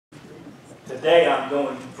Today I'm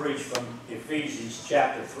going to preach from Ephesians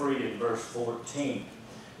chapter 3 and verse 14.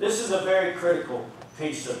 This is a very critical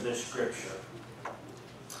piece of this scripture.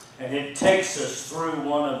 And it takes us through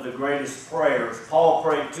one of the greatest prayers. Paul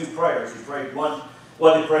prayed two prayers. He prayed one,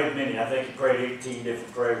 well, he prayed many. I think he prayed 18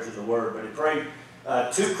 different prayers of the Word. But he prayed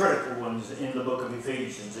two critical ones in the book of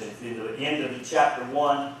Ephesians. At the end of chapter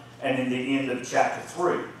 1 and in the end of chapter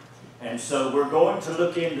 3. And so we're going to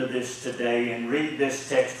look into this today and read this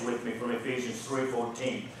text with me from Ephesians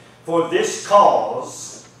 3:14. For this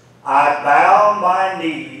cause I bow my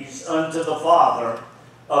knees unto the Father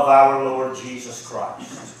of our Lord Jesus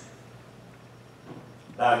Christ.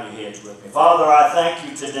 Bow your heads with me. Father, I thank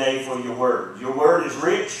you today for your word. Your word is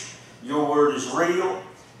rich. Your word is real.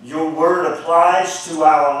 Your word applies to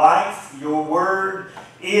our life. Your word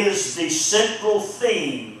is the central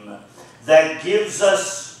theme that gives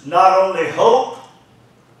us not only hope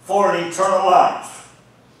for an eternal life,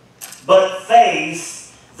 but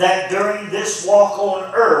faith that during this walk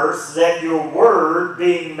on earth, that your word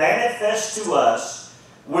being manifest to us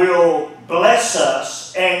will bless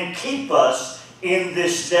us and keep us in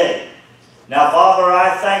this day. Now, Father,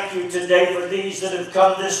 I thank you today for these that have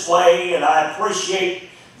come this way, and I appreciate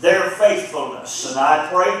their faithfulness. And I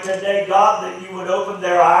pray today, God, that you would open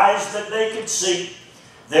their eyes that they could see,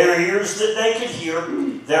 their ears that they could hear,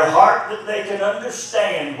 their heart that they can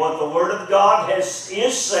understand what the Word of God is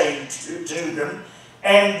saying to them,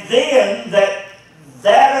 and then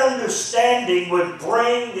that understanding would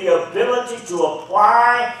bring the ability to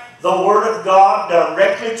apply the Word of God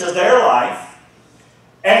directly to their life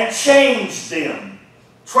and change them,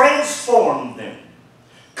 transform them,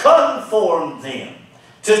 conform them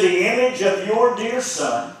to the image of your dear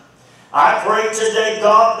Son. I pray today,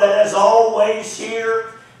 God, that as always here,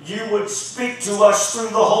 you would speak to us through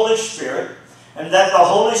the Holy Spirit, and that the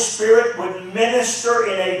Holy Spirit would minister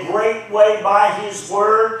in a great way by His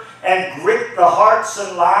Word and grip the hearts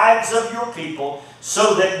and lives of your people,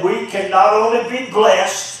 so that we can not only be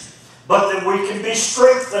blessed, but that we can be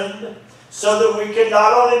strengthened, so that we can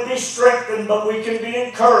not only be strengthened, but we can be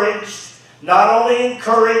encouraged, not only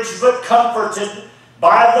encouraged, but comforted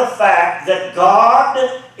by the fact that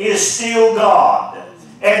God is still God.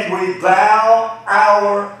 And we bow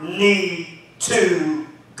our knee to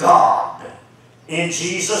God. In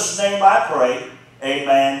Jesus' name I pray.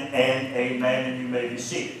 Amen and amen. And you may be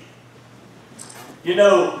seated. You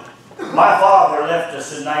know, my father left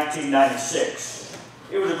us in 1996.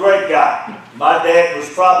 He was a great guy. My dad was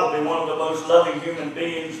probably one of the most loving human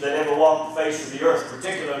beings that ever walked the face of the earth,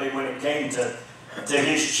 particularly when it came to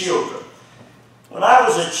his children. When I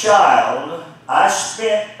was a child, I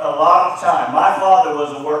spent a lot of time. My father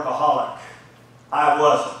was a workaholic. I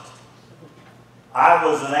wasn't. I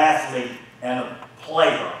was an athlete and a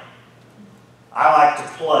player. I like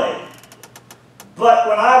to play. But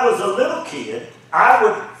when I was a little kid, I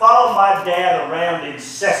would follow my dad around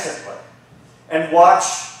incessantly and watch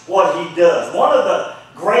what he does. One of the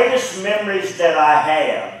greatest memories that I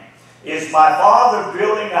have is my father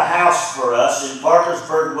building a house for us in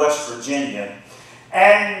Parkersburg, West Virginia,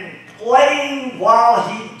 and playing while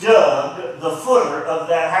he dug the footer of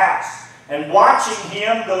that house, and watching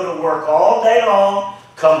him go to work all day long,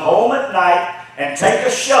 come home at night, and take a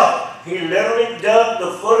shovel. He literally dug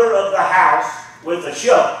the footer of the house with a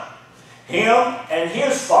shovel. Him and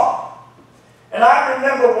his father. And I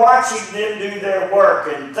remember watching them do their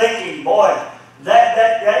work and thinking, boy,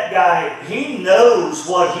 that guy, he knows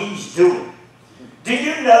what he's doing. Do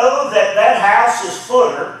you know that house's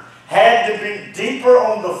footer had to be deeper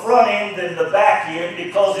on the front end than the back end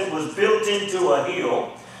because it was built into a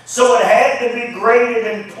hill? So it had to be graded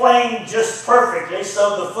and planed just perfectly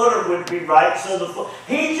so the footer would be right.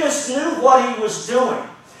 He just knew what he was doing.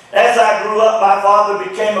 As I grew up, my father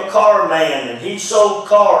became a car man, and he sold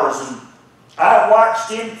cars, and I watched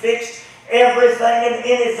him fix everything and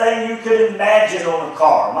anything you could imagine on a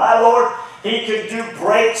car. My Lord, he could do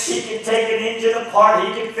brakes, he could take an engine apart,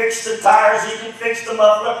 he could fix the tires, he could fix the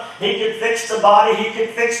muffler, he could fix the body, he could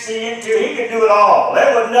fix the interior, he could do it all.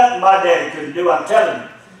 There was nothing my daddy couldn't do, I'm telling you.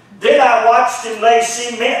 Then I watched him lay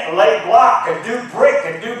cement and lay block and do brick.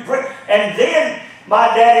 And then my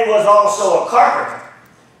daddy was also a carpenter.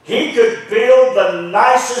 He could build the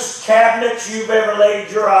nicest cabinets you've ever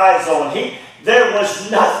laid your eyes on. There was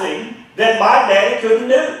nothing that my daddy couldn't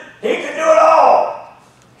do. He could do it all.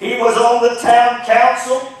 He was on the town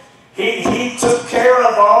council. He took care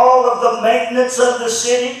of all of the maintenance of the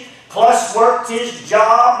city, plus worked his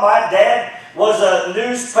job. My dad was a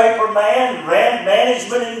newspaper man, ran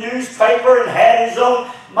management in newspaper and had his own.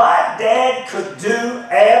 My dad could do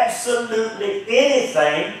absolutely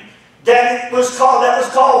anything that was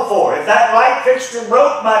called for. If that light fixture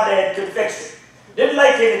broke, my dad could fix it. Didn't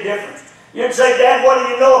make any difference. You'd say, Dad, what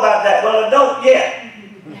do you know about that? Well, I don't yet.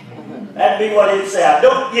 That'd be what he'd say. I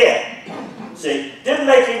don't yet. See, didn't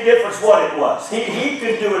make any difference what it was. He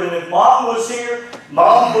could do it. And if Mom was here,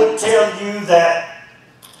 Mom would tell you that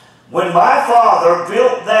when my father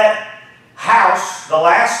built that house, the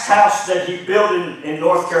last house that he built in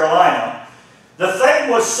North Carolina, the thing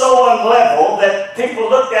was so unlevel that people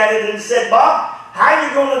looked at it and said, Bob, how are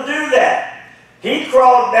you going to do that? He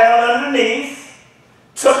crawled down underneath,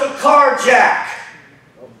 took a car jack,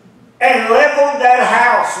 and leveled that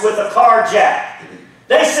house with a car jack.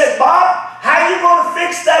 They said, Bob, how are you going to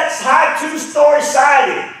fix that high 2-story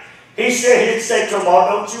siding? He'd say to them, oh,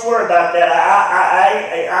 don't you worry about that.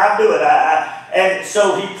 I'll do it. And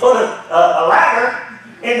so he put a ladder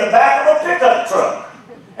in the back of a pickup truck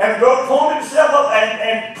and pulled himself up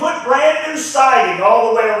and put brand new siding all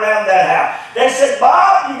the way around that house. They said,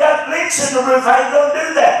 Bob, you got leaks in the roof. How are you going to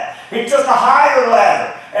do that? He took a higher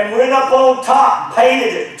ladder and went up on top,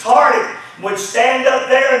 painted it, tarred it, would stand up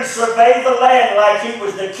there and survey the land like he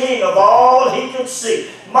was the king of all he could see.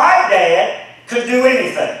 My dad could do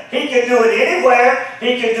anything. He could do it anywhere.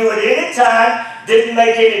 He could do it anytime. Didn't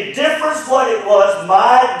make any difference what it was.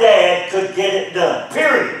 My dad could get it done.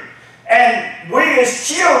 Period. And we as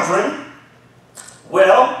children,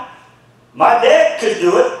 well, my dad could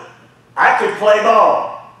do it. I could play ball.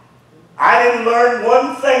 I didn't learn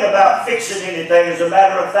one thing about fixing anything. As a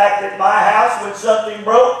matter of fact, at my house, when something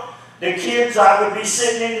broke, the kids, I would be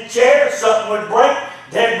sitting in the chair, something would break,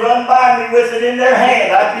 they'd run by me with it in their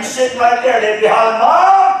hand. I'd be sitting right there, they'd be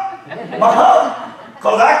hollering, Mom! Mom!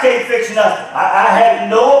 Because I can't fix nothing. I had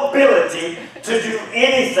no ability to do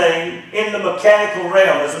anything in the mechanical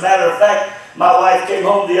realm. As a matter of fact, my wife came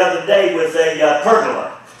home the other day with a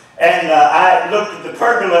pergola. And I looked at the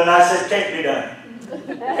pergola and I said, can't be done.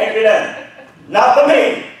 Can't be done. Not by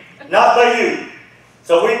me. Not by you.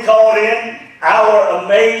 So we called in our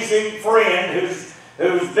amazing friend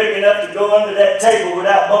who's big enough to go under that table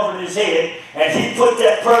without bumping his head, and he put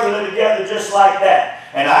that pergola together just like that.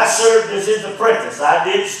 And I served as his apprentice. I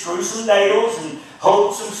did screw some nails and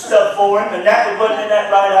hold some stuff for him, and that wasn't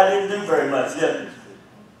that right. I didn't do very much, did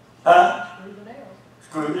I? Huh?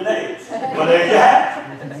 Screw the nails. Well, there you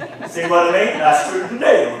have it. See what I mean? I screwed the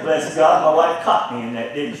nails. Bless God, my wife caught me in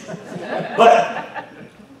that, didn't she? But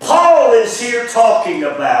Paul is here talking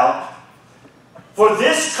about, for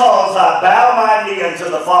this cause I bow my knee unto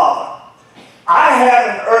the Father. I had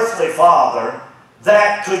an earthly father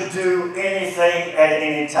that could do anything at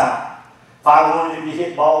any time. If I wanted him to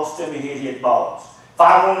hit balls to me, he'd hit balls. If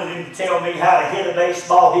I wanted him to tell me how to hit a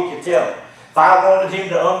baseball, he could tell me. If I wanted him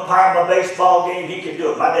to umpire my baseball game, he could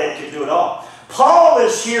do it. My dad could do it all. Paul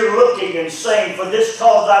is here looking and saying, for this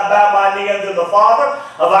cause I bow my knee unto the Father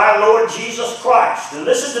of our Lord Jesus Christ. And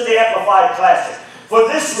listen to the Amplified Classic. For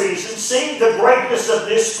this reason, seeing the greatness of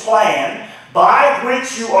this plan by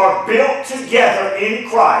which you are built together in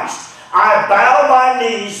Christ, I bow my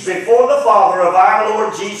knees before the Father of our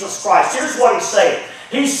Lord Jesus Christ. Here's what he's saying.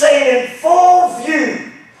 He's saying, in full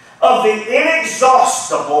view of the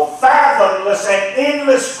inexhaustible, fathomless, and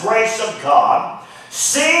endless grace of God,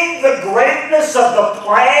 seeing the greatness of the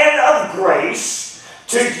plan of grace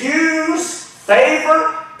to use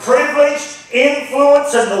favor, privilege,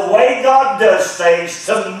 influence, and the way God does things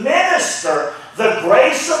to minister the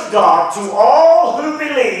grace of God to all who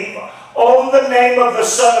believe on the name of the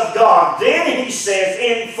Son of God. Then he says,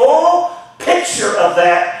 in full picture of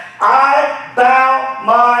that, I bow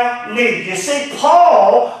my knee. You see,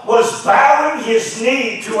 Paul was bowing his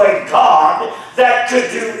knee to a God that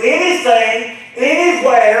could do anything,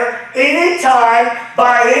 anywhere, anytime,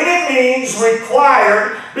 by any means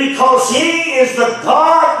required, because he is the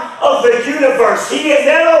God of the universe. He is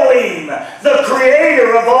Elohim, the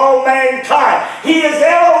creator of all mankind. He is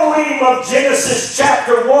Elohim of Genesis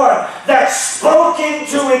chapter 1 that spoke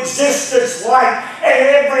into existence life and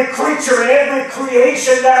every creature and every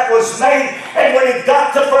creation that was made. And when it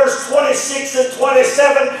got to verse 26 and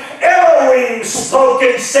 27, Elohim spoke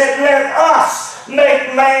and said, let us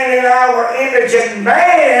make man in our image. And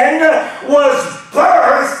man was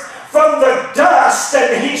birthed from the dust,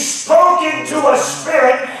 and he spoke into a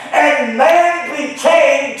spirit, and man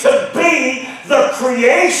became to be the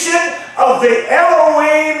creation of the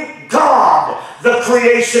Elohim God, the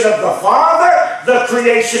creation of the Father, the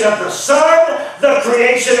creation of the Son, the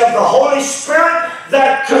creation of the Holy Spirit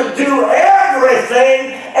that could do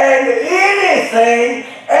everything and anything,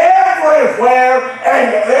 everywhere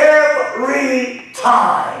and every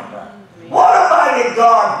time. What a mighty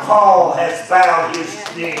God Paul has bowed his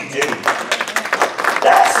knee to.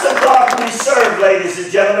 That's the God God we serve, ladies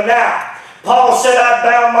and gentlemen. Now, Paul said, I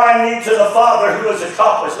bow my knee to the Father who has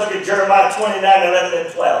accomplished. Look at Jeremiah 29, 11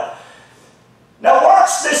 and 12. Now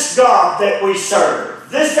watch this God that we serve.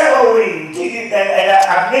 This Elohim, and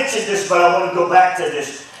I mentioned this, but I want to go back to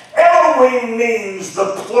this. Elohim means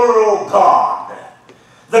the plural God.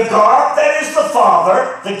 The God that is the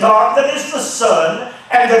Father, the God that is the Son,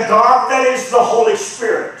 and the God that is the Holy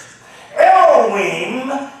Spirit.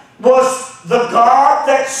 Elohim was the God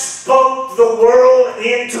that spoke the world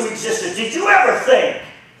into existence. Did you ever think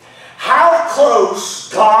how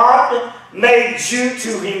close God made you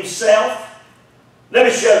to Himself? Let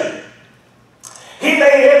me show you. He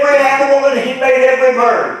made every animal and He made every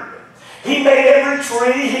bird. He made every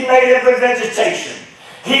tree. He made every vegetation.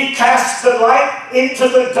 He cast the light into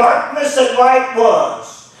the darkness and light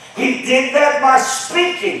was. He did that by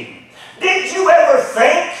speaking. Did you ever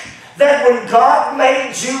think that when God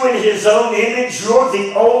made you in His own image, you're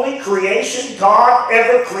the only creation God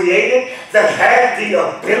ever created that had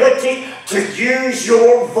the ability to use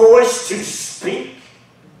your voice to speak?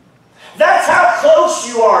 That's how close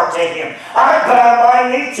you are to Him. I bow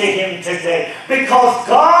my knee to Him today because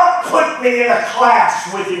God put me in a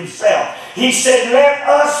class with Himself. He said, let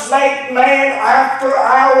us make man after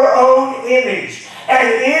our own image. And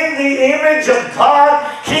in the image of God,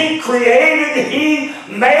 He created He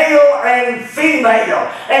male and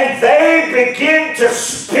female. And they begin to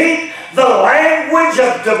speak the language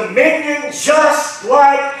of dominion just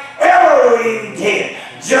like Elohim did.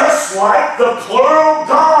 Just like the plural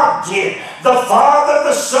God did. The Father,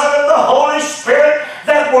 the Son, and the Holy Spirit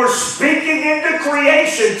that were speaking into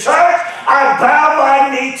creation. Church, I bow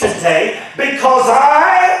my knee today because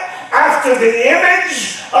I, after the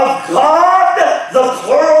image of God, the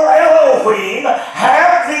plural Elohim,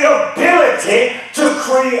 have the ability to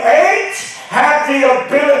create, have the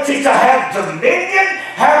ability to have dominion,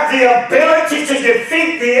 have the ability to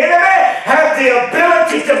defeat the enemy, have the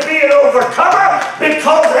ability to be an overcomer,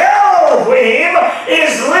 because Elohim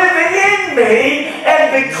is living in me,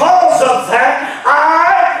 and because of that,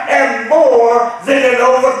 I am more than an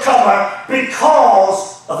overcomer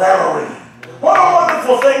because of Elohim. What a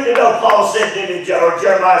wonderful thing to know, Paul said, or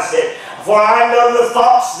Jeremiah said, for I know the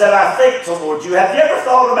thoughts that I think toward you. Have you ever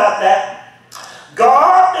thought about that?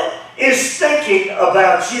 God is thinking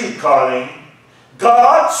about you, Carleen.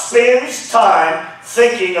 God spends time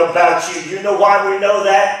thinking about you. You know why we know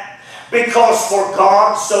that? Because for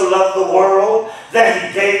God so loved the world that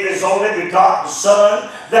He gave His only begotten Son,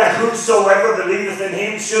 that whosoever believeth in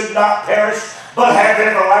Him should not perish, but have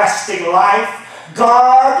everlasting life.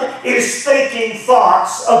 God is thinking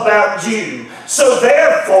thoughts about you. So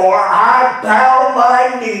therefore, I bow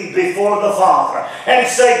my knee before the Father and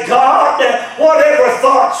say, God, whatever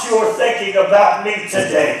thoughts you're thinking about me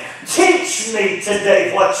today, teach me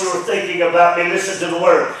today what you're thinking about me. Listen to the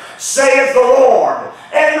word. Saith the Lord.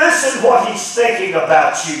 And listen what He's thinking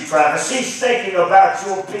about you, Travis. He's thinking about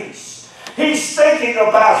your peace. He's thinking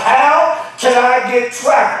about how can I get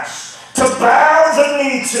Travis to bow the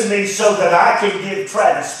knee to me so that I can give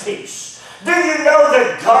Travis peace. Do you know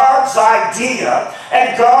that God's idea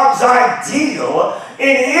and God's ideal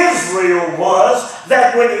in Israel was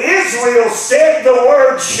that when Israel said the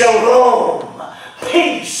word shalom,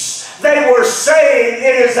 peace, they were saying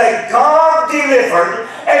it is a God-delivered,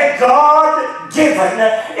 a God-given,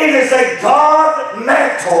 it is a God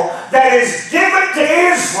mantle that is given to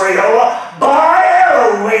Israel by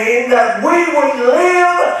Elohim that we would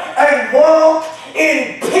live and walk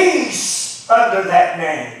in peace under that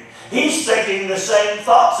name. He's thinking the same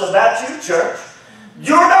thoughts about you, church.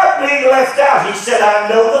 You're not being left out. He said, I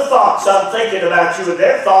know the thoughts I'm thinking about you, and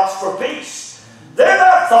they're thoughts for peace. They're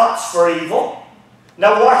not thoughts for evil.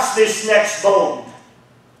 Now watch this next bold.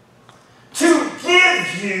 To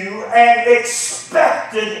give you an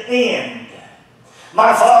expected end.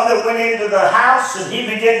 My father went into the house and he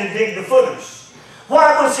began to dig the footers.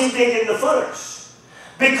 Why was he digging the footers?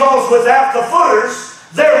 Because without the footers,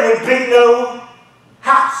 there would be no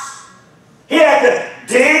house. He had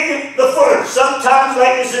to dig the footers. Sometimes,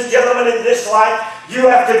 ladies and gentlemen, in this life, you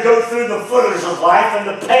have to go through the footers of life and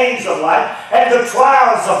the pains of life and the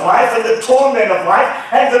trials of life and the torment of life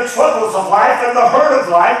and the troubles of life and the hurt of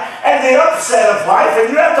life and the upset of life.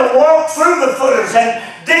 And you have to walk through the footers and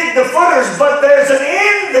dig the footers. But there's an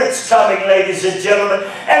end that's coming, ladies and gentlemen.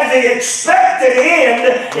 And the expected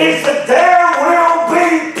end is that there will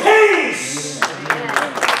be peace.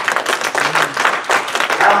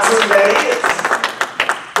 How true that is.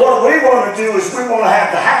 What we want to do is we want to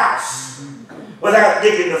have the house without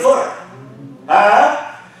digging the footer.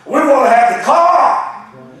 We want to have the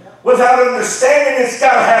car without understanding it's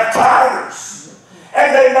got to have tires.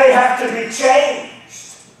 and they may have to be changed.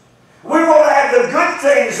 We want to have the good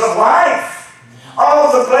things of life,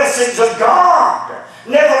 all the blessings of God,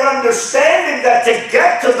 never understanding that to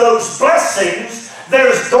get to those blessings,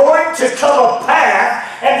 there's going to come a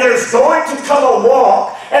path, and there's going to come a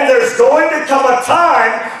walk, and there's going to come a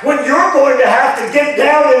time when you're going to have to get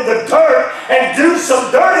down in the dirt and do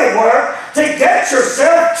some dirty work to get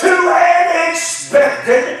yourself to an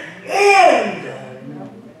expected end.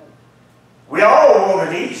 We all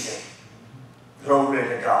want it easy. Glory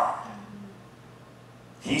to God.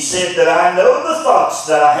 He said that I know the thoughts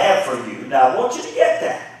that I have for you. Now I want you to get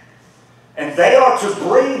that. And they are to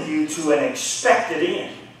bring you to an expected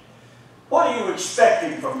end. What are you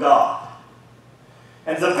expecting from God?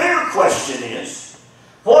 And the bigger question is,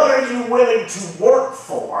 what are you willing to work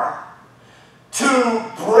for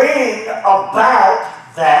to bring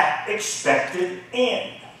about that expected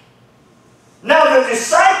end? Now the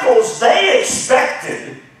disciples, they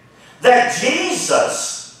expected that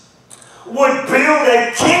Jesus would build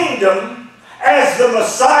a kingdom as the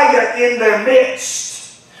Messiah in their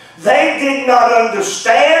midst. They did not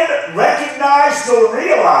understand, recognize, nor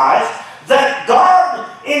realize that God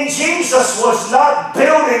in Jesus was not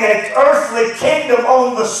building an earthly kingdom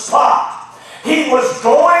on the spot. He was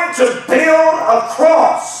going to build a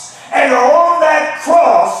cross, and on that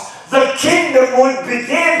cross the kingdom would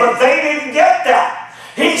begin, but they didn't get that.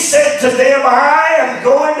 He said to them, I am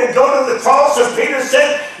going to go to the cross. And Peter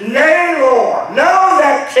said, nay, Lord, no,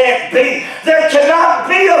 that can't be. There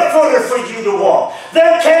cannot be a footer for you to walk.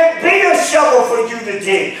 There can't be a shovel for you to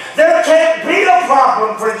dig. There can't be a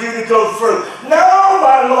problem for you to go through. No,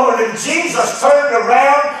 my Lord. And Jesus turned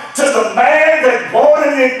around to the man that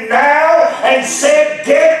wanted it now and said,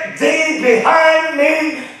 get thee behind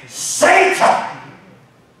me, Satan.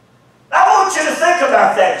 I want you to think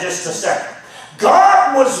about that just a second.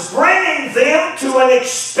 God was bringing them to an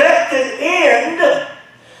expected end,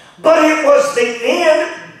 but it was the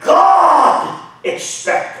end God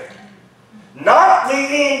expected, not the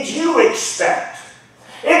end you expect.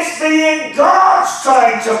 It's the end God's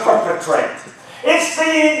trying to perpetrate. It's the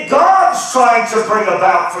end God's trying to bring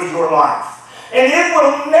about for your life. And it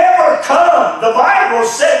will never come. The Bible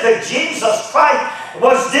said that Jesus Christ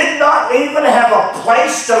did not even have a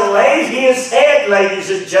place to lay his head, ladies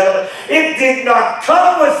and gentlemen. It did not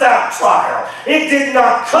come without trial. It did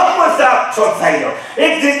not come without travail.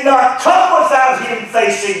 It did not come without him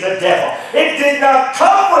facing the devil. It did not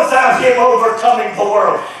come without him overcoming the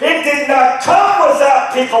world. It did not come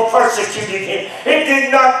without people persecuting him. It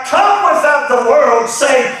did not come without the world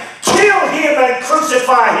saying, kill him and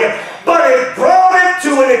crucify him. But it brought him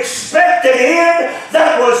to an expected end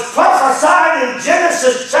that was prophesied in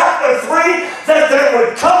Genesis chapter 3, that there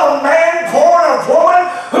would come a man born of woman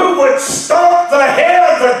who would stomp the head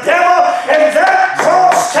of the devil, and that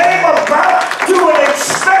cross came about to an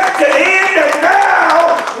expected end, and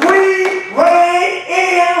now we reign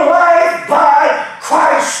in life by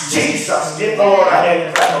Christ Jesus. Give the Lord a hand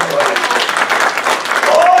and clap of praise.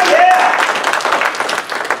 Oh yeah!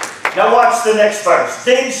 Now watch the next verse.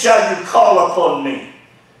 Then shall you call upon me.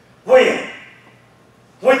 When?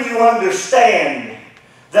 When you understand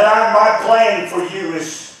that my plan for you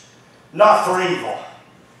is not for evil.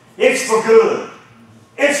 It's for good.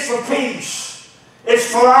 It's for peace. It's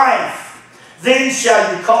for life. Then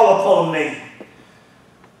shall you call upon me.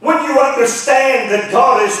 When you understand that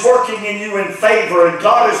God is working in you in favor, and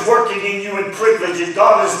God is working in you in privilege, and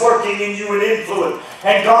God is working in you in influence,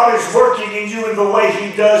 and God is working in you in the way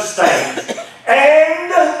He does things.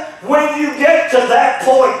 And when you get to that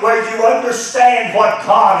point where you understand what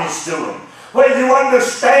God is doing, where you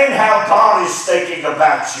understand how God is thinking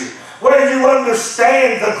about you, where you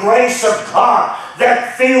understand the grace of God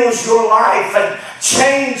that fills your life and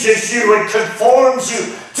changes you and conforms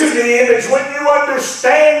you to the image. When you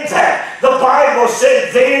understand that, the Bible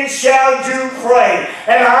said, then shall you pray,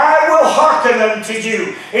 and I will hearken unto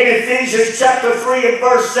you. In Ephesians chapter 3 and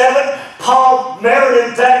verse 7, Paul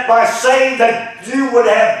merited that by saying that you would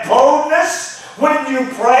have boldness when you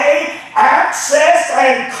pray, access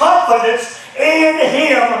and confidence in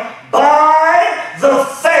Him by the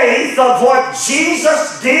faith of what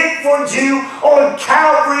Jesus did for you on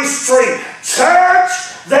Calvary's tree. Church,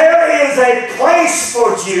 there is a place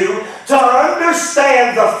for you to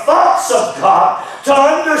understand the thoughts of God, to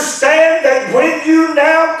understand that when you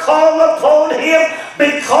now call upon Him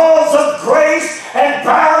because of grace and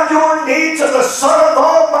bow your knee to the Son of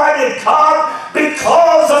Almighty God,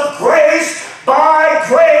 because of grace, by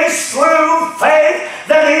grace through faith,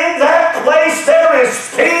 that in that place there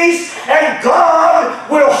is peace, and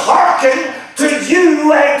God will hearken to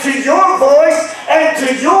you and to your voice and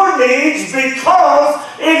to your needs because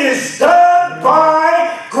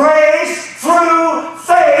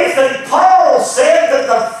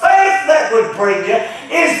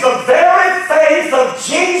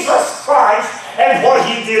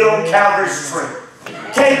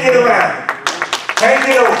get around it. Can't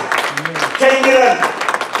get over it. Can't get under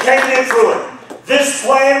it. Can't get through it. This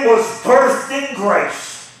plan was birthed in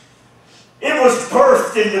grace. It was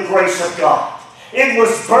birthed in the grace of God. It was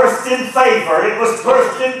birthed in favor. It was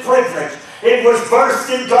birthed in privilege. It was birthed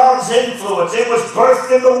in God's influence. It was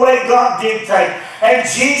birthed in the way God did things. And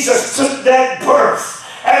Jesus took that birth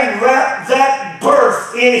and wrapped that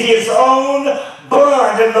birth in His own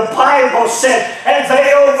blood. And the Bible said, and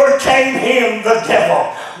they overcame him, the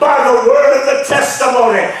devil, by the word of the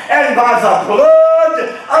testimony and by the blood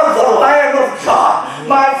of the Lamb of God.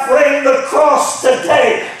 My friend, the cross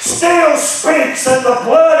today still speaks, and the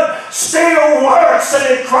blood still works,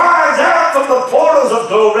 and it cries out from the portals of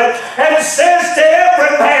glory and says to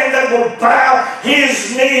every man that will bow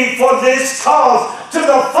his knee for this cause to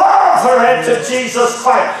the Father and to Jesus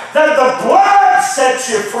Christ, that the blood sets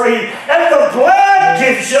you free, and the blood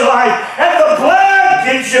gives you life, and the blood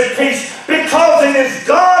gives you peace, because it is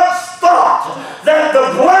God's thought that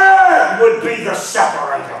the blood would be the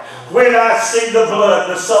separator. When I see the blood,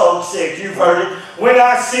 the song said, you've heard it. When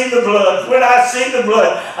I see the blood, when I see the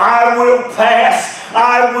blood, I will pass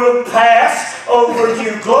over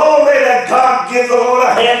you. Glory to God. Give the Lord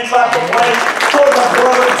a hand clap of praise for the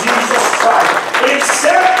blood of Jesus Christ.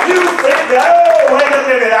 Except you think, oh, wait a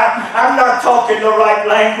minute, I'm not talking the right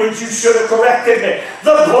language. You should have corrected me.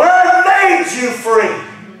 The blood made you free.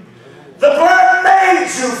 The blood made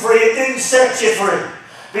you free. It didn't set you free.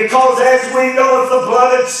 Because as we know, if the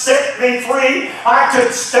blood had set me free, I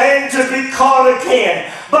could stand to be caught again.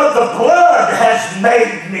 But the blood has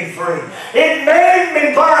made me free. It made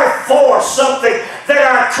me by force something that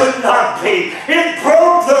I could not be. It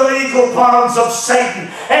broke the legal bonds of Satan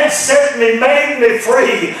and set me, made me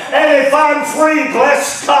free. And if I'm free,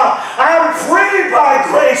 bless God, I'm free by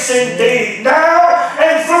grace indeed, now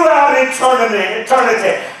and throughout eternity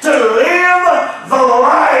to live the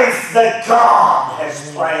life that God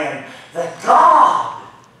has planned, that God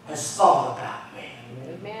has thought about me.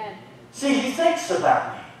 Amen. See, He thinks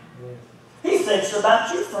about me. He thinks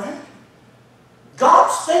about you, friend.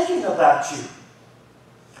 God's thinking about you.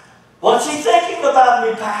 What's He thinking about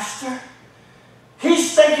me, Pastor?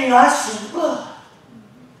 He's thinking, I see the blood.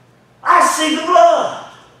 I see the blood.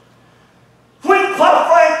 When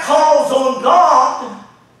Frank calls on God,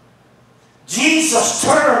 Jesus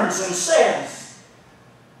turns and says,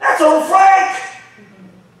 that's old Frank.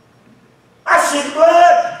 I see the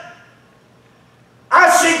blood. I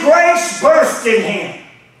see grace birthed in him.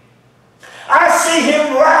 I see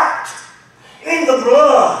him wrapped in the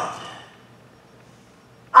blood.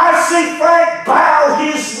 I see Frank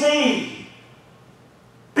bow his knee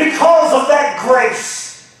because of that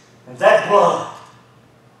grace and that blood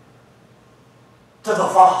to the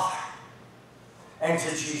Father and to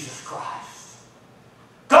Jesus Christ.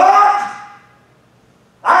 God,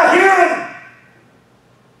 I hear Him.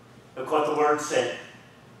 Look what the Word said.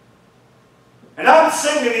 And I'm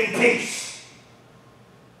singing in peace.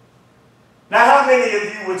 Now, how many of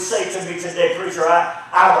you would say to me today, preacher,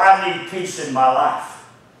 I need peace in my life.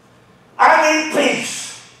 I need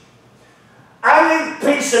peace. I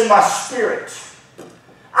need peace in my spirit.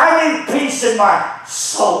 I need peace in my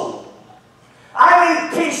soul. I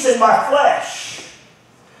need peace in my flesh.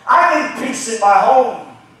 I need peace in my home.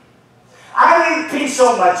 I need peace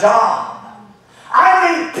on my job.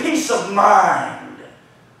 I need peace of mind.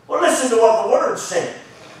 Well, listen to what the Word said.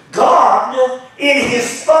 God, in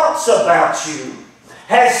His thoughts about you,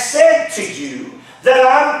 has said to you that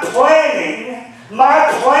I'm planning, my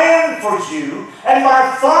plan for you and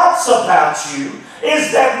my thoughts about you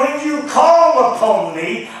is that when you call upon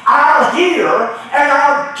me, I'll hear and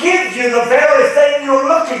I'll give you the very thing you're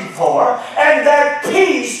looking for, and that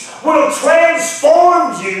peace will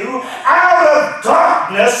transform you out of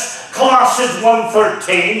darkness, Colossians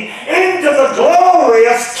 1:13, into the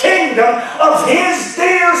glorious kingdom of His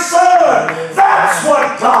dear Son. That's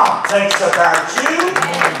what God thinks about you.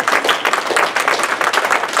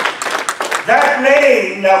 That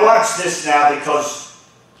name, now watch this now, because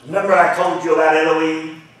remember I told you about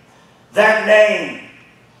Elohim? That name.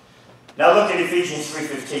 Now look at Ephesians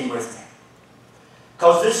 3:15 with me,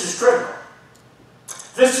 because this is critical.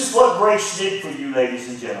 This is what grace did for you, ladies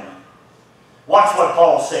and gentlemen. Watch what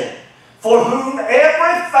Paul said. For whom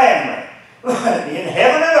every family in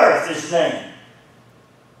heaven and earth is named.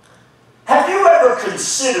 Have you ever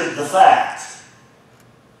considered the fact,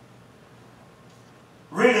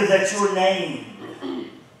 reader, that you're named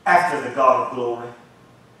after the God of glory?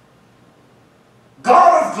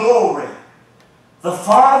 God of glory, the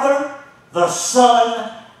Father, the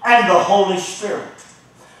Son, and the Holy Spirit.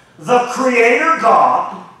 The Creator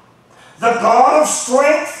God, the God of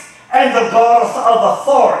strength and the God of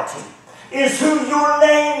authority is who you're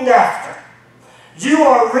named after. You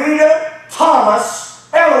are Rita Thomas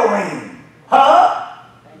Elohim. Huh?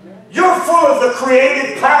 You're full of the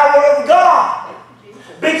creative power of God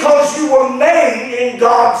because you were made in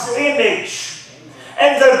God's image.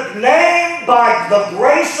 And the name, by the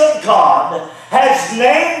grace of God, has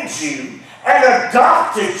named you and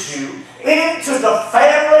adopted you into the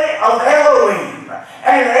family of Elohim.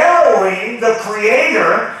 And Elohim, the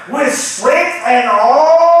Creator, with strength and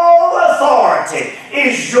all authority,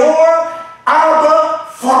 is your Abba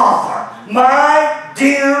Father, my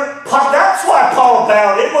dear Papa. That's why Paul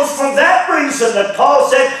bowed. It was for that reason that Paul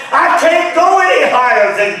said, I can't go any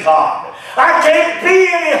higher than God. I can't be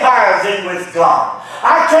any higher than with God.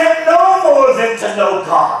 I can't know more than to know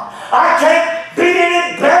God. I can't be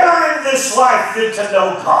any better in this life than to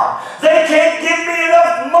know God. They can't give me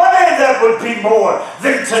enough money that would be more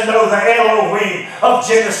than to know the Elohim of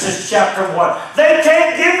Genesis chapter 1. They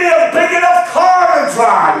can't give me a big enough car to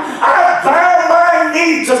drive. I bow my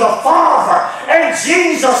knee to the Father and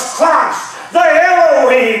Jesus Christ, the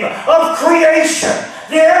Elohim of creation,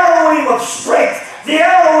 the Elohim of strength, the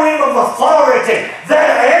Elohim of authority, that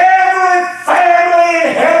every family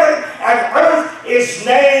in heaven and earth is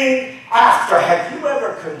named after. Have you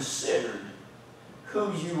ever considered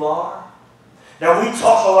who you are? Now, we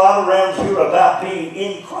talk a lot around here about being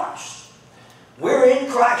in Christ. We're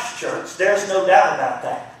in Christ, church. There's no doubt about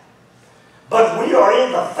that. But we are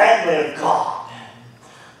in the family of God.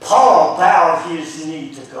 Paul bowed his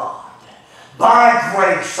knee to God. By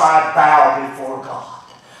grace I bow before God.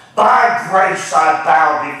 By grace I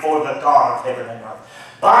bow before the God of heaven and earth.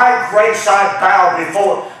 By grace I bow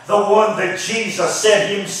before the one that Jesus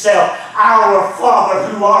said himself, our Father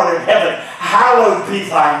who art in heaven, hallowed be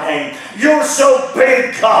thy name. You're so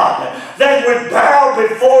big, God, that we bow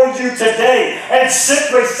before you today and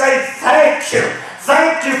simply say thank you.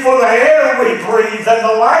 Thank you for the air we breathe and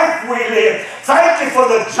the life we live. Thank you for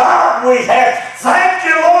the job we have. Thank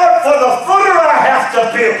you, Lord, for the footer I have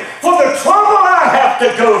to build, for the trouble I have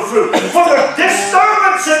to go through, for the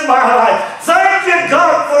disturbance in my life. Thank you,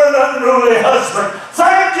 God, for an unruly husband.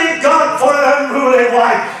 Thank you, God, for an unruly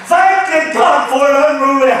wife. Thank you, God, for an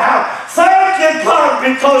unruly house. Thank you, God,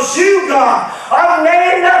 because you, God, are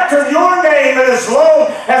named after your name, and as long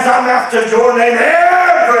as I'm after your name,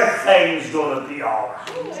 everything's going to be all right.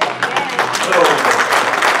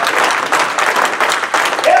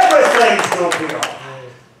 Everything's going to be all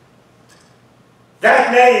right.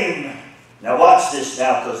 That name, now watch this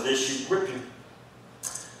now, because this should grip you.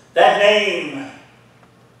 That name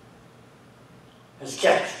has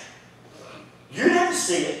kept you. You didn't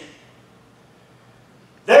see it.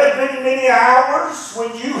 There have been many hours when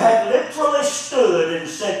you had literally stood and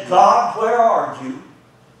said, God, where are you?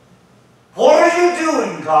 What are you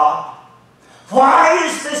doing, God? Why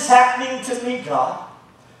is this happening to me, God?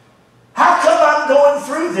 How come I'm going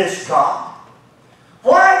through this, God?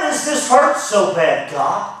 Why does this hurt so bad,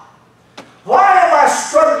 God? Why am I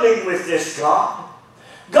struggling with this, God?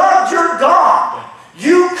 God, you're God.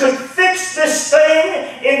 You could fix this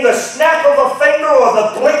thing in the snap of a finger or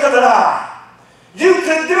the blink of an eye. You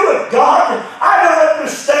can do it, God. I don't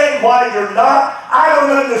understand why you're not. I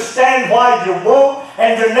don't understand why you won't.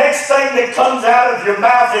 And the next thing that comes out of your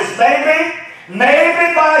mouth is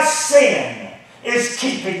maybe my sin is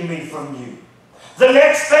keeping me from you. The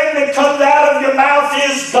next thing that comes out of your mouth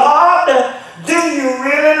is, God, do you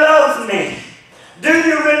really love me? Do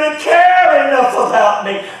you really care enough about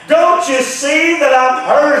me? Don't you see that I'm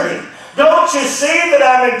hurting? Don't you see that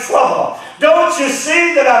I'm in trouble? Don't you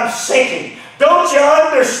see that I'm sinking? Don't you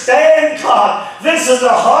understand, God? This is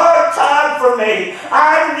a hard time for me.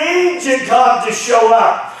 I need you, God, to show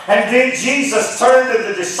up. And then Jesus turned to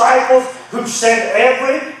the disciples who said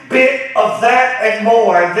every bit of that and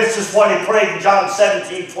more. And this is what he prayed in John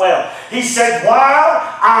 17:12. He said, while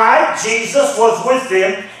I, Jesus, was with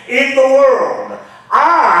them in the world,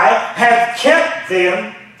 I have kept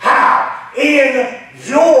them, how? In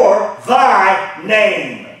thy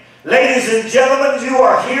name. Ladies and gentlemen, you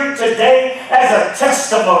are here today as a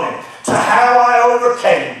testimony to how I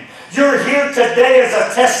overcame. You're here today as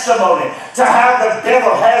a testimony to how the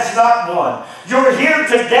devil has not won. You're here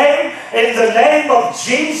today in the name of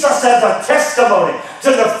Jesus as a testimony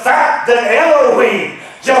to the fact that Elohim,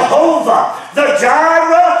 Jehovah, the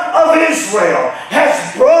Jireh of Israel,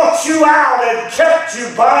 has brought you out and kept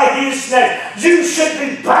you by his name. You should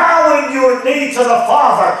be bowing your knee to the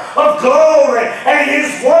Father of glory and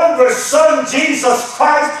his wondrous Son, Jesus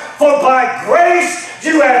Christ, for by grace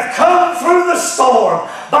you have come through the storm.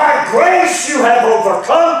 By grace you have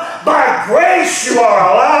overcome. By grace you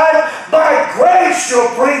are alive. By grace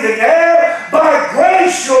you're breathing breathing air. By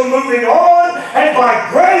grace you're moving on. And by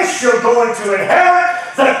grace you're going to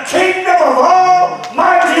inherit the kingdom of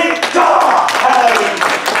Almighty God. Hallelujah.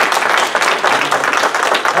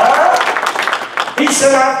 He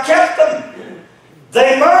said, I've kept them.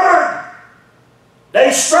 They murmured.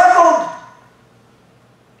 They struggled.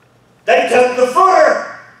 They took the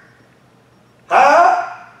footer.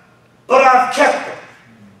 But I've kept them.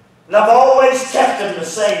 And I've always kept them the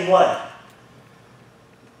same way.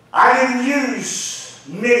 I didn't use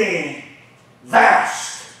many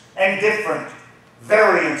vast and different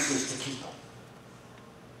variances to keep them.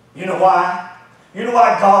 You know why? You know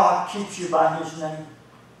why God keeps you by His name?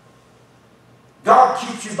 God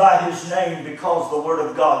keeps you by His name because the Word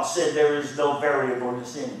of God said there is no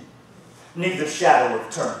variableness in Him, neither shadow of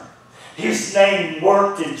turning. His name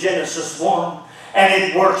worked in Genesis 1, and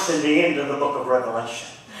it works in the end of the book of Revelation.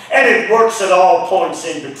 And it works at all points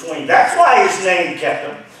in between. That's why His name kept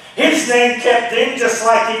them. His name kept them just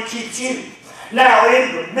like it keeps you. Now,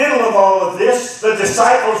 in the middle of all of this, the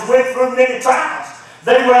disciples went through many trials.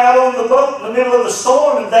 They were out on the boat in the middle of the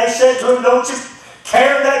storm, and they said to Him, don't you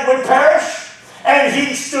care that we perish? And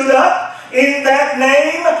He stood up in that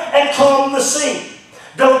name and calmed the sea.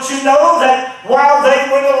 Don't you know that while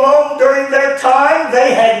they went along during their time,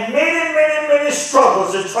 they had many, many, many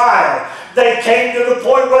struggles and trials. They came to the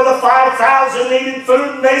point where the 5,000 needed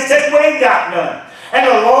food, and they said, we ain't got none. And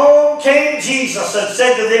along came Jesus and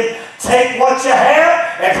said to them, take what you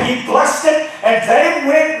have, and He blessed it, and they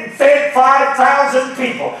went and fed 5,000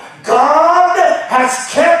 people. God has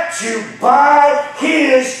kept you by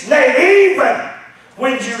His name, even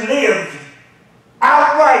when you lived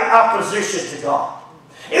outright opposition to God.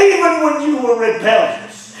 Even when you were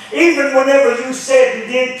rebellious. Even whenever you said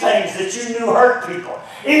and did things that you knew hurt people.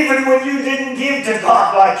 Even when you didn't give to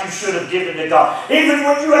God like you should have given to God. Even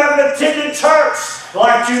when you haven't attended church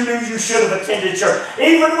like you knew you should have attended church.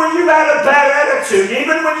 Even when you had a bad attitude.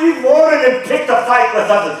 Even when you wanted and picked a fight with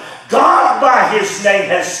others. God by His name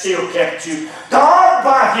has still kept you. God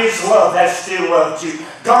by His love has still loved you.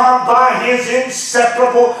 God by His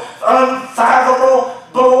inseparable,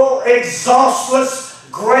 unfathomable, exhaustless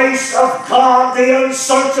grace of God, the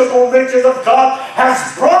unsearchable riches of God,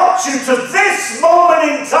 has brought you to this moment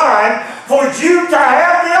in time for you to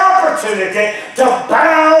have the opportunity to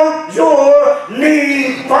bow your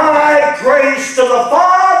knee by grace to the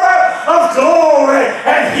Father of glory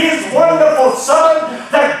and His wonderful Son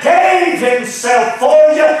that gave Himself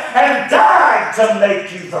for you and died to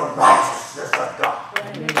make you the righteousness of God.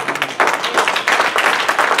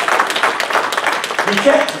 He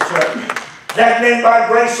kept the church. That name by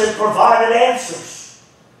grace has provided answers.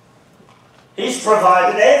 He's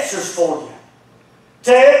provided answers for you.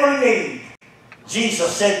 To every need.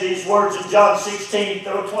 Jesus said these words in John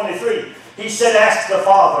 16:23. He said, ask the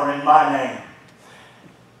Father in my name,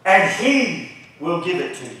 and He will give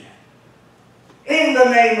it to you. In the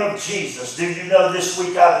name of Jesus. Do you know this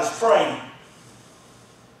week I was praying?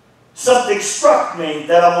 Something struck me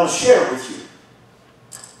that I'm going to share with you.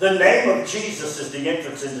 The name of Jesus is the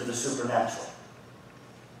entrance into the supernatural.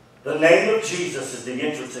 The name of Jesus is the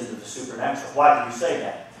entrance into the supernatural. Why do you say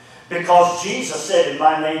that? Because Jesus said, in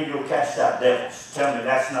my name you'll cast out devils. Tell me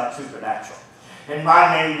that's not supernatural. In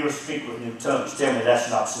my name you'll speak with new tongues. Tell me that's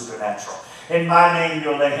not supernatural. In my name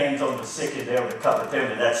you'll lay hands on the sick and they'll recover. Tell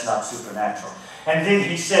me that's not supernatural. And then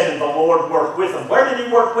He said, and the Lord worked with them. Where did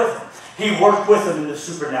He work with them? He worked with them in the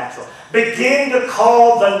supernatural. Begin to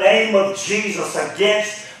call the name of Jesus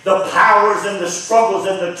against the powers and the struggles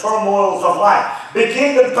and the turmoils of life.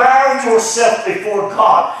 Begin to bow yourself before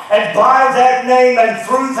God. And by that name and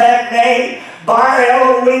through that name, by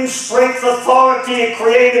Elohim's strength, authority, and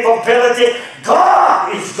creative ability,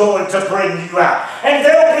 God is going to bring you out. And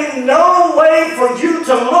there'll be no way for you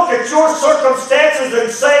to look at your circumstances and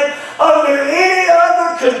say, under any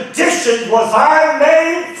other condition was I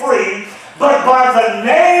made free, but by the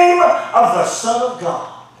name of the Son of God.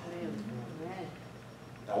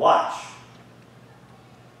 Now watch.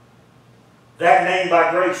 That name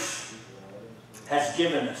by grace has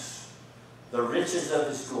given us the riches of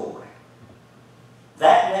His glory.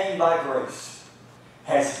 That name by grace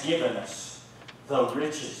has given us the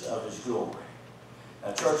riches of His glory.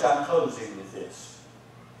 Now church, I'm closing with this,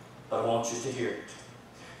 but I want you to hear it.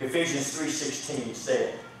 Ephesians 3:16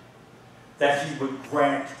 said that He would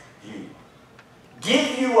grant you,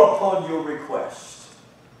 give you upon your request.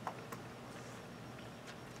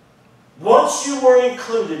 Once you were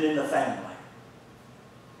included in the family,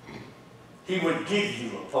 He would give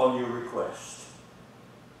you upon your request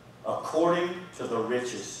according to the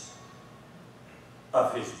riches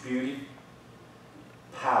of His beauty,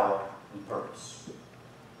 power, and purpose.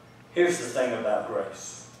 Here's the thing about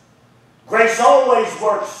grace. Grace always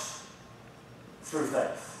works through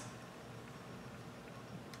faith.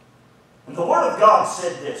 And the Word of God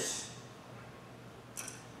said this.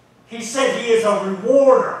 He said He is a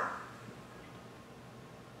rewarder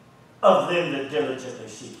of them that diligently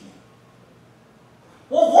seek Him.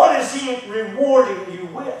 Well, what is He rewarding you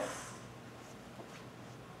with?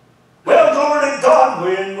 Well, glory to God,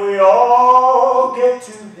 when we all get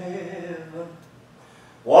to heaven,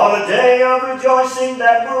 what a day of rejoicing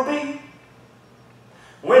that will be.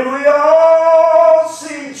 When we all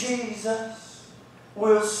see Jesus,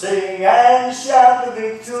 we'll sing and shout the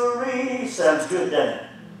victory. Sounds good, doesn't it?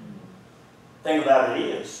 The thing about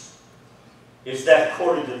it is that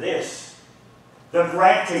according to this, the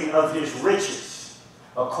granting of His riches,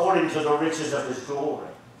 according to the riches of His glory,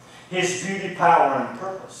 His beauty, power, and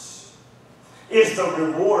purpose, is the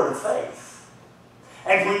reward of faith.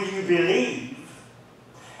 And when you believe,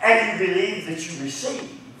 and you believe that you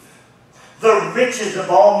receive the riches of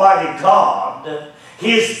Almighty God,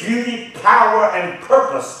 His beauty, power, and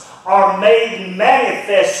purpose are made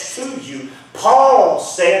manifest to you. Paul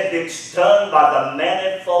said it's done by the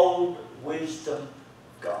manifold wisdom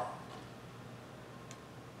of God.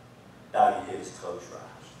 Now you hear us close your eyes.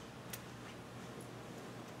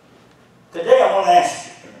 Today I want to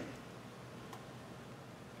ask you,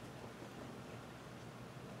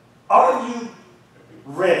 are you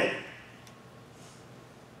ready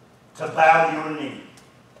to bow your knee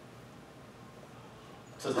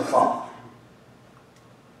to the Father?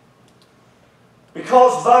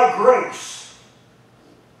 Because by grace,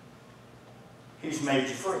 He's made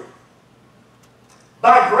you free.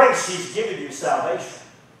 By grace, He's given you salvation.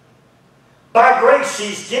 By grace,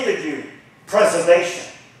 He's given you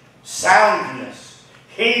preservation, soundness,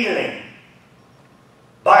 healing.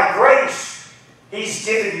 By grace, He's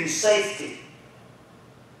given you safety.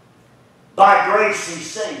 By grace, He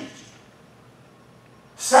saved you.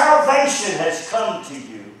 Salvation has come to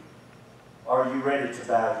you. Are you ready to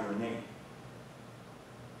bow your knee?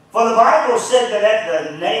 For the Bible said that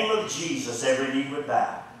at the name of Jesus, every knee would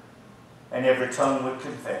bow, and every tongue would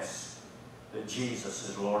confess that Jesus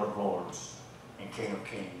is Lord of Lords and King of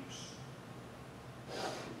Kings.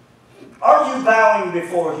 Are you bowing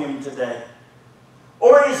before Him today?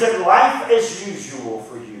 Or is it life as usual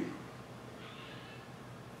for you?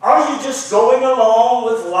 Are you just going along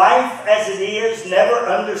with life as it is, never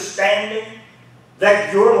understanding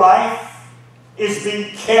that your life is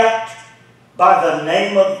being kept by the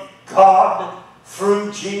name of God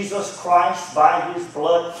through Jesus Christ by His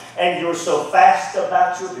blood, and you're so fast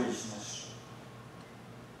about your business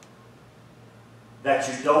that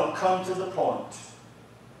you don't come to the point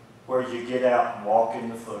where you get out and walk in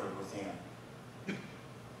the footer with Him,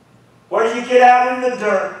 where you get out in the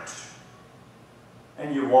dirt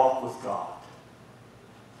and you walk with God,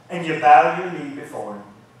 and you bow your knee before Him,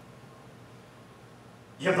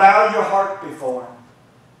 you bow your heart before Him,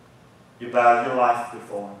 you bow your life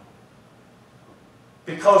before Him.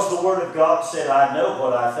 Because the Word of God said, I know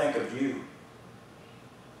what I think of you.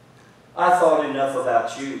 I thought enough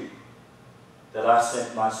about you that I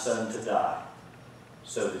sent my Son to die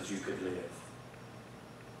so that you could live.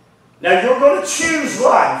 Now you're going to choose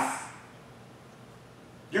life.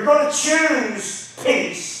 You're going to choose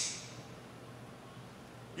peace.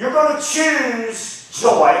 You're going to choose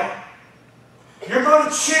joy. You're going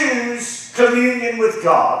to choose communion with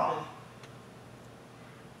God.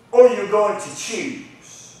 Or you're going to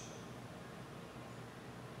choose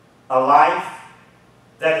a life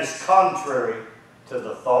that is contrary to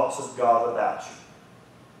the thoughts of God about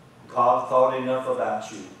you. God thought enough about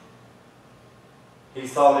you. He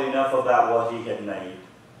thought enough about what He had made.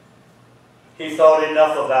 He thought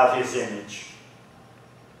enough about His image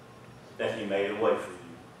that He made a way for you.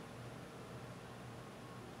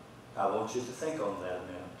 I want you to think on that a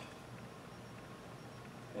minute.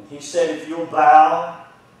 And He said, if you'll bow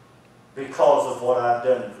because of what I've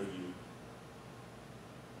done for you,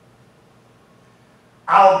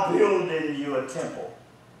 I'll build in you a temple.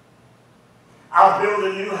 I'll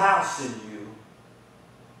build a new house in you.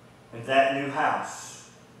 And that new house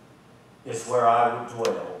is where I will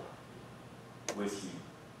dwell with you.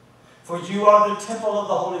 For you are the temple of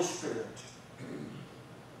the Holy Spirit.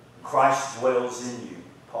 Christ dwells in you,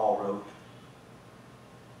 Paul wrote.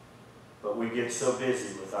 But we get so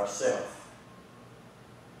busy with ourselves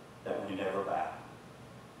that we never bow.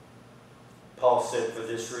 Paul said, for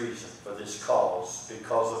this reason, for this cause,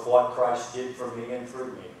 because of what Christ did for me and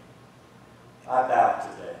through me, I bow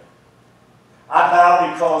today. I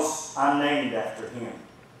bow because I'm named after Him.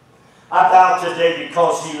 I bow today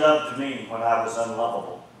because He loved me when I was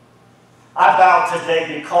unlovable. I bow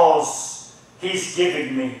today because He's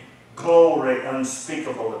giving me glory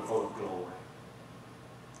unspeakable and full of glory.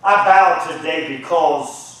 I bow today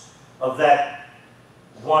because of that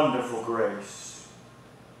wonderful grace.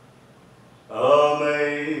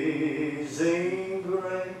 Amazing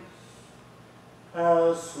grace,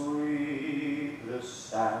 how sweet the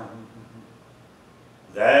sound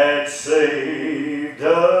that saved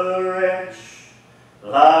a wretch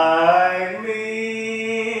like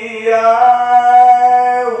me.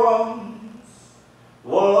 I once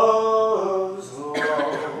was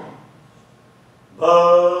lost,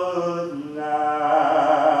 but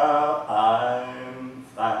now I'm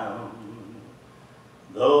found.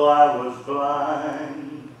 Though I was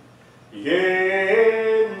blind,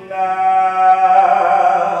 yet now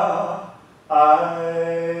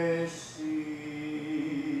I see.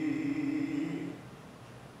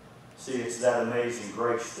 See, it's that amazing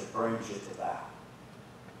grace that brings you to bow.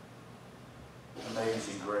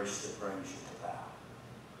 Amazing grace that brings you to bow.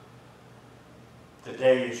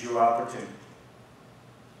 Today is your opportunity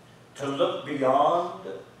to look beyond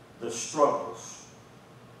the struggles,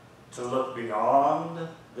 to look beyond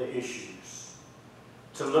the issues,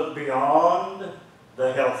 to look beyond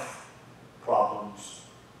the health problems,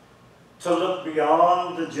 to look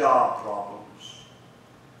beyond the job problems,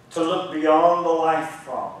 to look beyond the life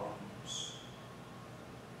problems,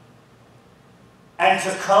 and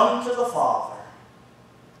to come to the Father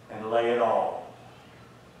and lay it all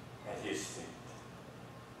at His feet.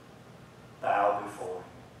 Bow before Him.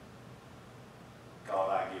 God,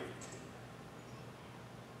 I give it to you.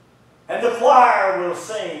 And the choir will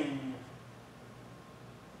sing,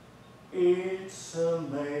 it's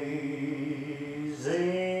amazing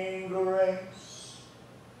grace,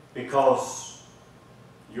 because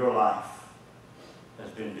your life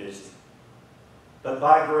has been busy. But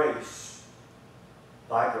by grace,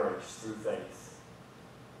 through faith,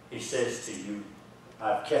 He says to you,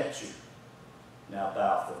 I've kept you. Now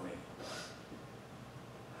bow for me.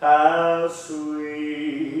 How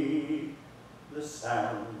sweet the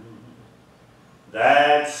sound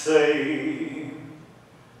that saved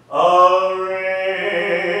a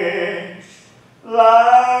wretch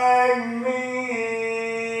like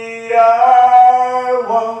me. I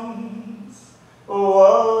once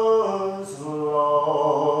was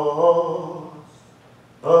lost,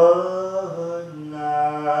 but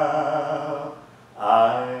now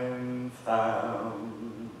I'm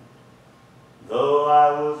found. Though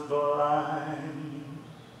I was blind,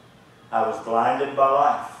 I was blinded by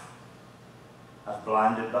life. I was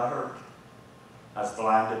blinded by hurt. I was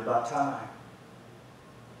blinded by time.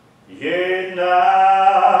 Yet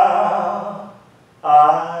now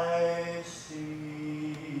I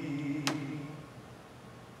see.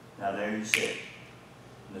 Now there you sit.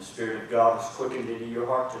 And the Spirit of God is quickened into your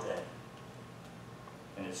heart today.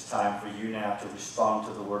 And it's time for you now to respond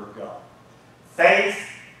to the Word of God. Faith,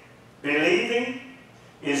 believing,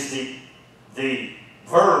 is the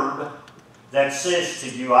verb that says to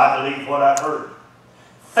you, I believe what I've heard.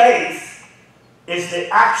 Faith is the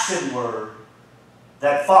action word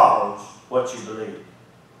that follows what you believe.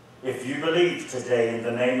 If you believe today in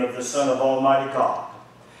the name of the Son of Almighty God,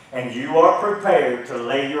 and you are prepared to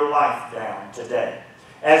lay your life down today,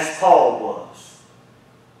 as Paul was,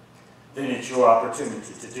 then it's your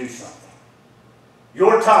opportunity to do something.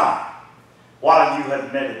 Your time, while you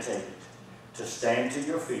have meditated, to stand to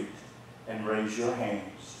your feet and raise your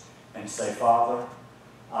hands and say, Father,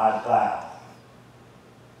 I bow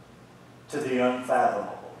to the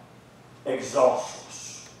unfathomable,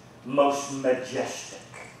 exhaustless, most majestic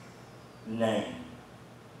name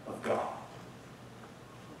of God.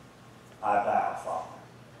 I bow, Father.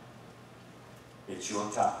 It's your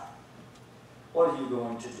time. What are you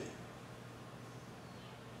going to do?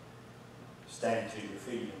 Stand to your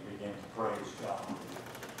feet and begin to praise God.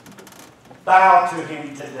 Bow to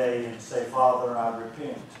Him today and say, Father, I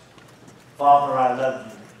repent. Father, I love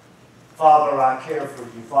you. Father, I care for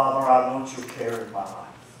you. Father, I want your care in my life.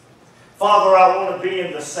 Father, I want to be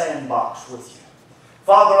in the sandbox with you.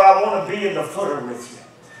 Father, I want to be in the footer with you.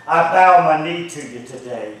 I bow my knee to you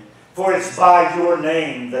today. For it's by your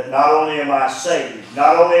name that not only am I saved,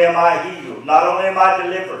 not only am I healed, not only am I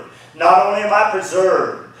delivered, not only am I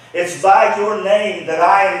preserved, it's by your name that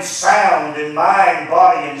I am sound in mind,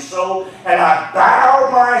 body, and soul. And I bow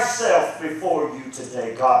myself before you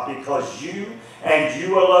today, God, because you and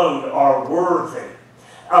you alone are worthy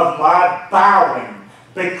of my bowing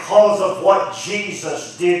because of what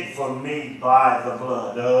Jesus did for me by the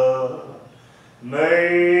blood.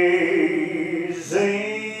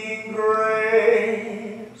 Amazing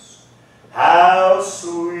grace, how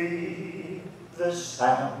sweet the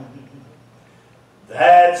sound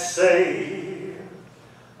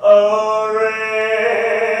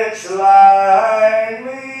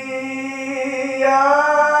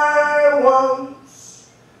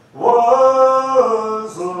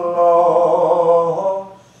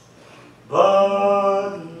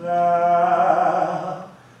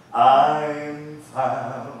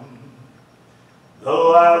found.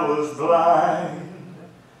 Though I was blind,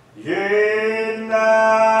 yet now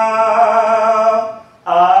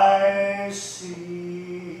I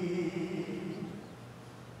see.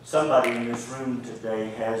 Somebody in this room today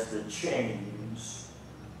has the chains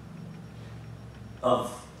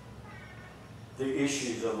of the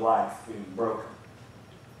issues of life being broken.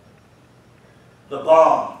 The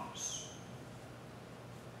bonds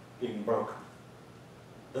being broken.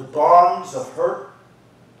 The bonds of hurt,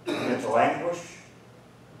 mental anguish,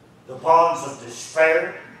 the bonds of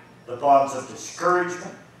despair, the bonds of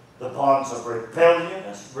discouragement, the bonds of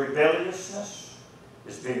rebelliousness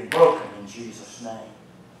is being broken in Jesus' name.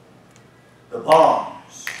 The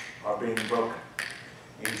bonds are being broken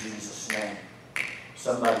in Jesus' name.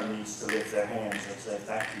 Somebody needs to lift their hands and say,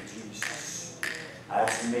 thank you, Jesus.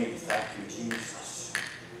 That's me. Thank you, Jesus.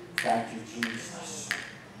 Thank you, Jesus.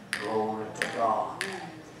 Glory to God.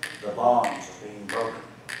 The bonds are being broken.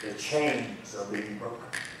 The chains are being broken.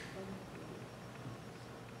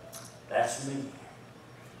 That's me.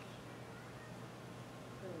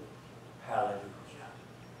 Hallelujah.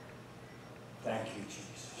 Thank you,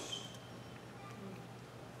 Jesus.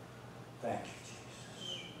 Thank you, Jesus.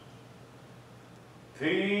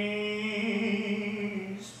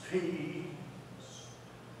 Peace, peace,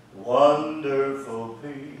 wonderful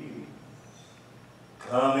peace,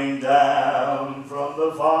 coming down from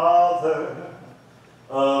the Father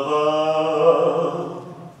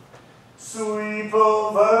above. Sweep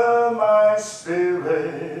over my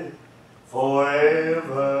spirit,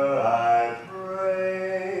 forever I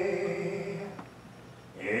pray.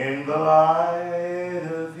 In the light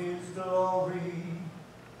of His glory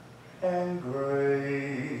and grace.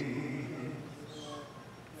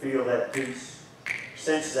 Feel that peace.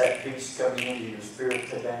 Sense that peace coming into your spirit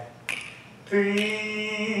today.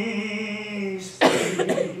 Peace,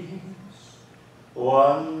 peace,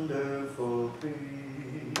 wonderful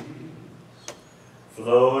peace,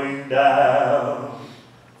 flowing down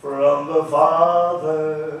from the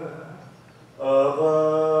Father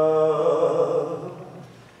above.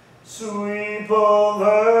 Sweep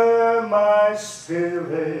over my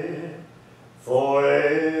spirit,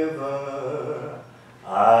 forever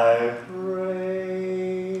I pray.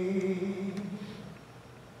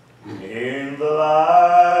 In the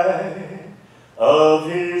light of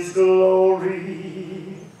His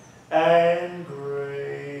glory and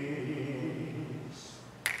grace.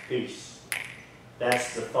 Peace.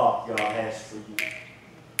 That's the thought God has for you.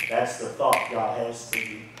 That's the thought God has for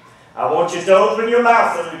you. I want you to open your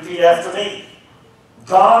mouth and repeat after me.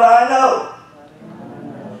 God, I know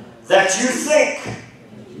that you think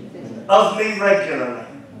of me regularly,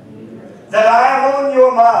 that I am on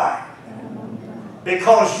your mind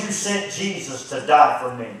because you sent Jesus to die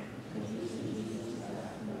for me.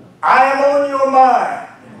 I am on your mind,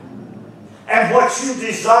 and what you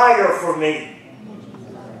desire for me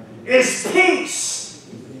is peace,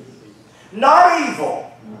 not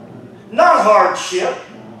evil, not hardship,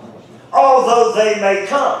 although they may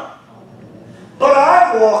come. But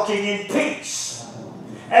I'm walking in peace,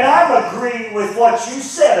 and I'm agreeing with what you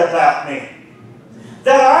said about me,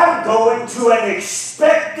 that I'm going to an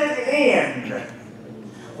expected end,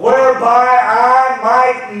 whereby I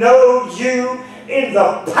might know you in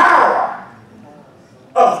the power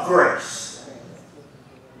of grace.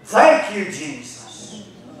 Thank you, Jesus.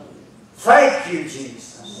 Thank you,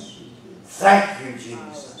 Jesus. Thank you,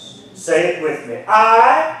 Jesus. Say it with me.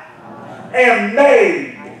 I am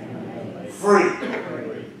made free.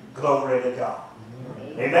 Glory to God.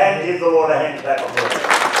 Amen. Give the Lord a hand clap of praise.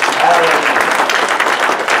 Hallelujah.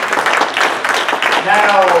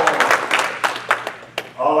 Now,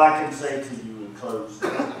 all I can say to you in closing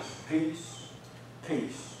is peace,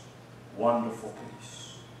 peace, wonderful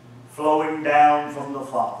peace, flowing down from the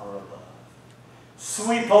Father above.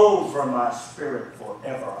 Sweep over my spirit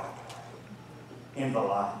forever, I pray, in the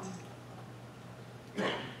light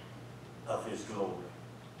of His glory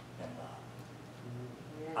and love.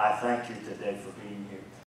 I thank you today for being here.